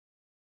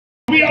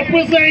We are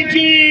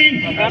presenting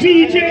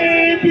DJ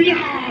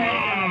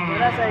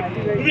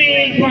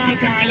Railpar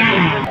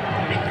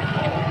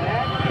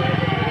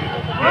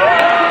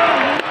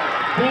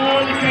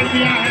गोल कर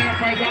दिया है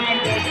फैजान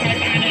ने।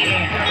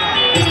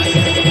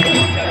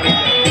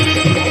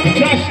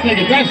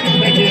 जस्ट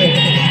देखिए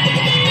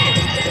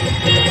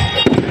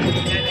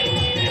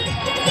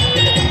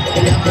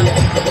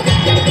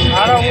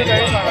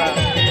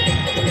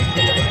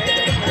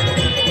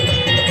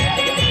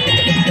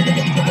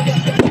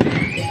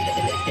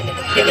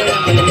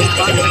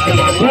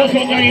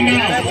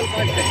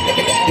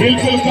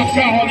बिल्कुल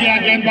पक्का हो गया।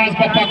 गेंदबाज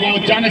पप्पा को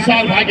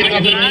जानिसार भाई की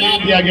तरफ से इनाम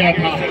दिया गया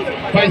था।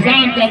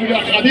 फैजान को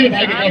आदिल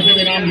भाई की तरफ से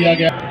इनाम दिया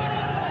गया।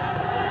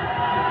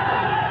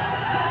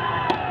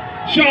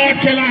 शॉट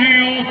खेला है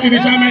ऑफ की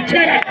दिशा में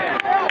 6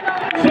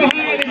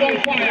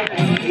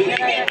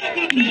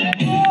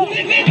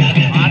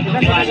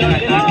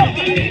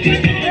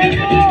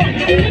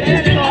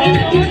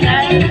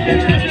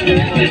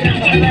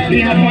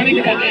 पानी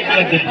के बाद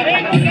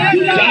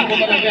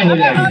हो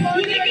जाएगा।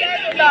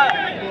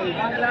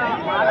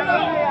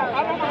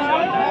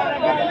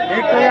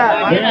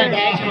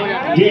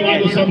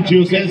 Some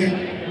juices,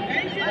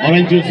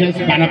 orange juices,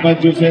 pineapple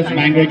juices,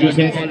 mango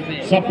juices,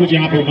 सब कुछ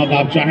यहाँ पे उपलब्ध।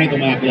 आप चाहें तो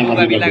मैं आपके यहाँ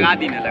लगा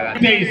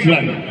 23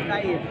 रन।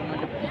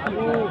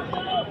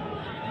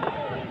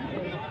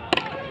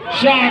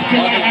 शॉट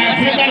खेला है,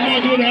 फील्डर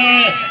मौजूद है।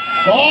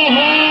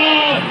 ओहो,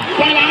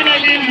 तला ने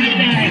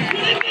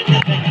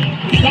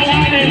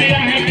लिया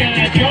है,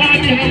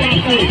 जवानी है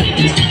बापू।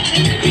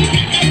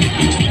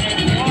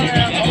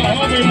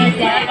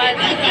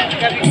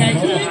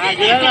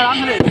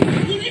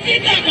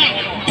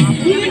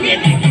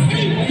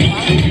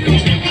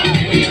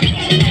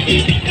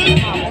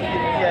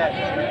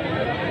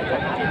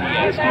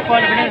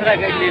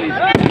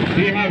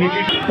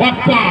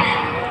 पप्पा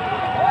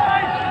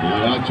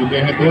आ चुके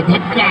हैं 2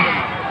 धक्का।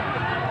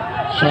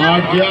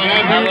 शॉट किया है,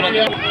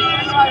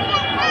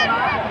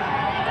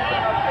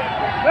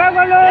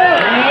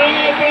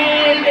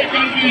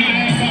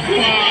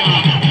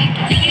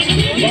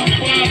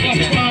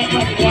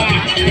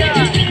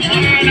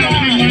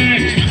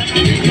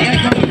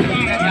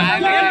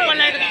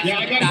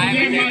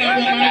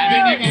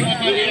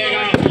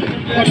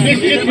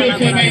 निश्चित रूप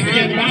से मैं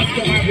इसके बाद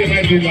को माफी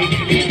मैं दूंगा।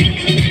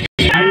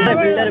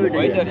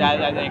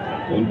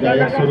 उनका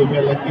 100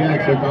 रुपया लग गया,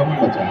 151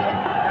 बचा है।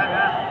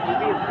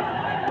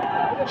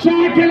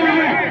 शॉट खेला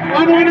है,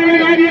 उन्होंने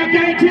लगा दिया।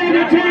 क्या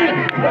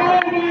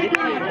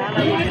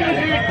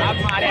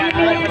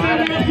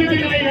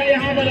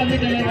यहाँ पर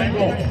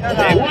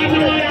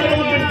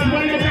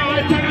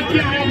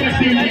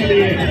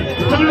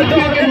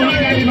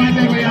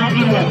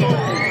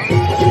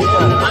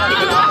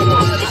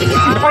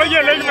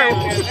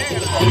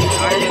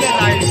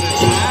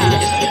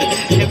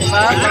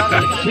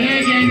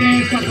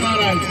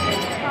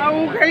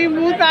कहीं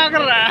मुंह ताक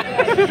रहा है।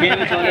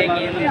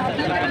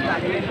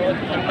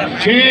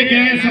 6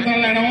 गेंद 17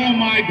 रन। ओ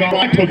माय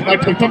गॉड,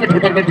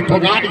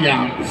 ठोका दिया।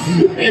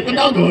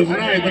 इतना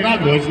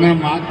घोषणा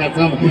माँ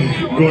कसम,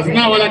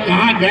 घोषणा वाला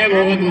कहाँ गए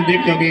होगा तुम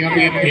देख लोगे।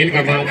 खेल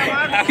का बात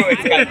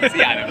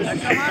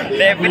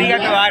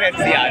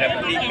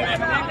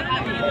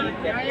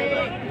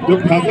जो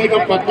फंसेगा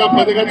पक्का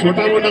फंसेगा,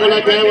 छोटा मोटा वाला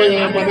गए हो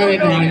जाए पता नहीं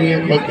कहाँ गए।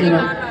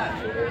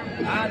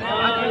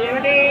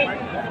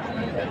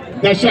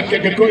 दर्शक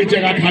के कोई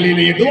जगह खाली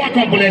नहीं है। 2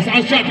 कॉम्प्लेक्स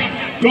आशक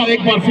ड्रॉ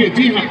एक बार फिर।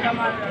 जी हाँ,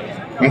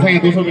 ऐसा ही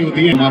 200 में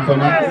होती है। माफ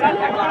करना,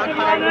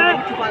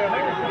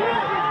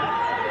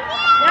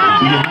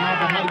 यहाँ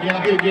बाहर गया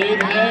कि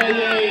गेंद है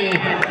ये।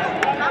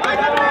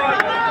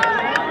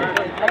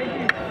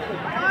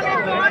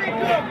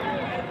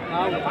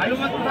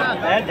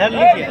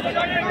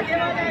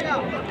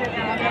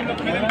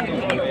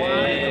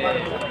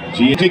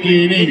 जीत की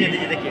इनिंग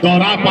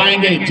दोहरा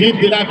पाएंगे, जीत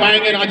दिला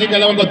पाएंगे राजी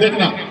कलम को,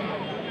 देखना।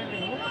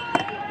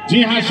 जी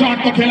हाँ, शॉट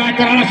तो खेला है,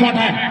 करारा शॉट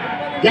है,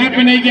 गैप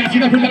में नहीं गया,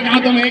 सीधा फील्डर के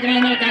हाथों में। 1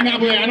 रन में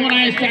कामयाब हुए।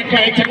 अनुमान स्ट्राइक पर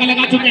 1 छक्का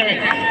लगा चुके हैं।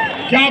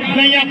 क्या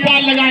नैया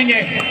पार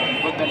लगाएंगे?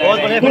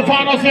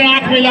 तूफानों से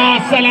आंख मिला,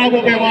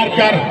 सैलाबों पे वार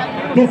कर।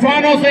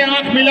 तूफानों से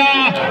आंख मिला,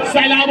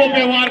 सैलाबों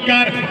पे वार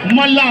कर।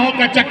 मल्लाहों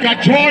का चक्का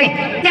छोड़,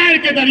 तैर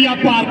के दरिया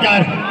पार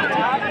कर।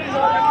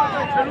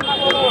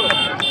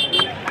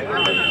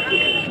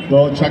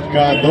 2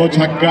 छक्का 2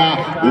 छक्का।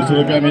 200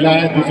 रुपया मिला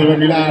है, 200 रुपया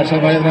मिला है। अरशद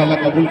भाई अल्लाह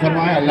कबूल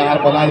फरमाए, अल्लाह हर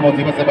बला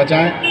मुसीबत से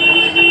बचाए।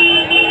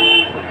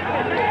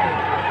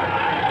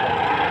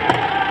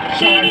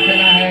 शॉट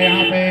खेला है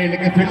यहाँ पे,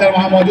 लेकिन फील्डर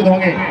वहां मौजूद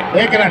होंगे।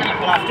 1 रन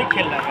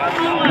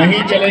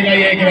नहीं चलेगा,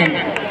 ये 1 रन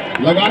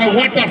लगाना।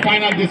 What a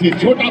final this is.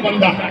 छोटा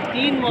बंदा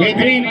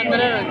बेहतरीन,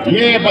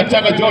 ये बच्चा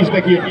का जोश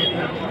देखिए।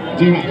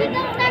 जी हाँ,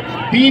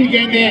 3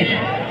 गेंदें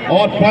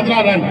और 15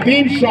 रन,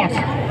 3 शॉट्स,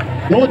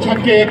 2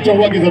 छक्के 1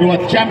 चौका की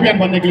जरूरत चैंपियन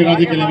बनने के लिए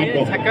राजी के लिए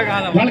को।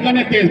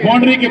 धड़कने तेज,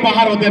 बाउंड्री के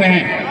बाहर होते रहे,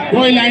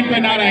 कोई लाइन पे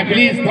ना रहे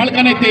प्लीज।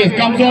 धड़कने तेज,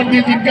 कमजोर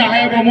दिल जिनका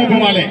है वो मुंह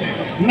घुमा ले,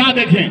 ना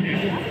देखें।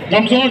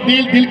 कमजोर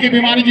दिल की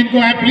बीमारी जिनको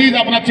है प्लीज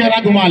अपना चेहरा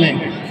घुमा लें।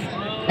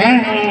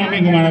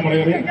 नहीं घुमाना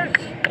पड़ेगा।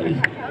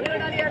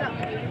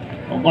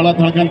 बड़ा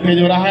धड़कन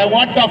तेज हो रहा है।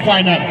 What a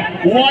final,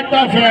 what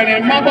a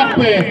final.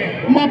 मबाप्पे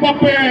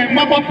मबाप्पे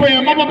मबाप्पे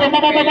मबाप्पे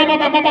मबाप्पे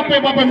मबाप्पे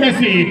मबाप्पे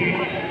Messi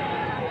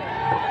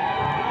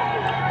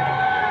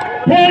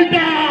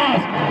फोल्टास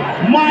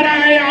मारा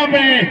है। यहाँ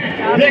पे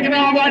देखना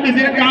होगा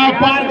डिसीजन कहां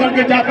पार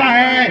करके जाता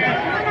है।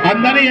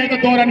 अंदर ही है तो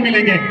 2 रन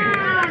मिलेंगे।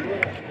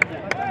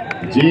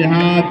 जी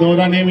हाँ, 2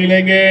 रन ही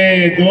मिलेंगे,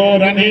 2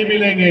 रन ही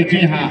मिलेंगे।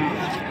 जी हाँ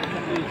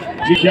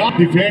जी, क्या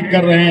डिफेंड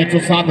कर रहे हैं।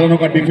 107 रनों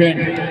का डिफेंड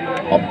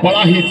और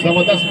बड़ा ही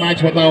जबरदस्त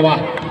मैच होता हुआ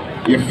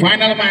ये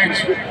फाइनल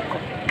मैच।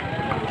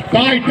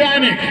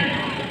 टाइटैनिक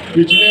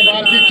पिछले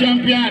बार की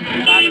चैंपियन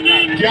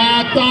क्या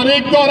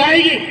तारीख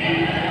दोहराएगी,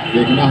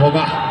 देखना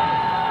होगा।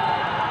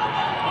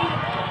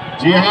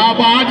 जी हाँ,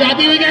 बाहर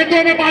जाती हुई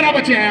गेंदों में 12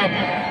 बचे हैं। अब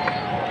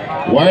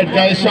वाइड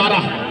का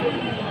इशारा।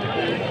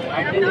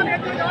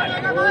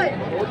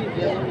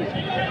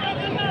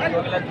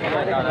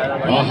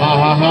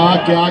 हा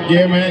क्या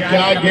गेम है,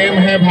 क्या गेम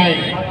है भाई,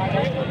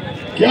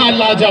 क्या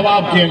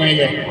लाजवाब गेम है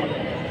ये।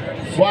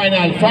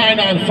 Final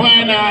final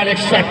final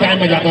extra time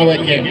में जाता हुआ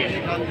गेम।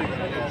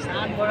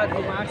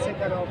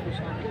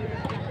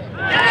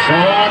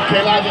 शॉट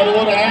खेला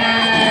जरूर है,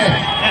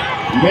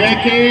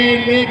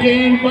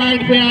 लेकिन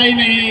पॉइंट पे आई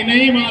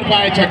नहीं मार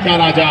पाए छक्का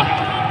राजा।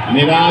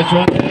 निराश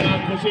हो गया।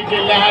 खुशी की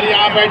लहर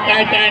यहाँ पे।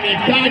 टाइटैनिक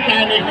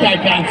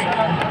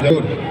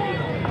जरूर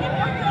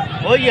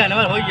हो गया ना,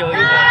 हो गया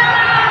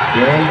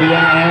खेल दिया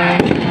है।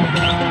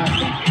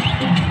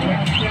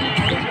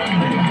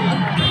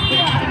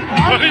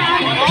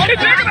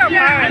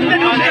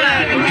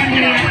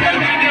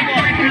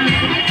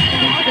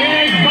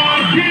 एक बार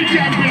फिर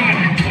चैंपियन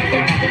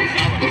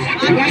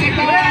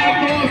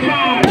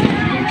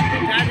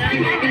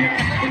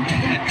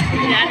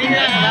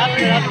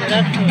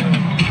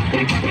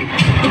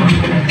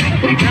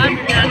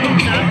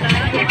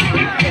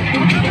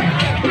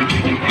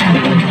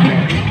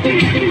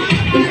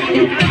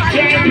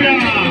चैंपियन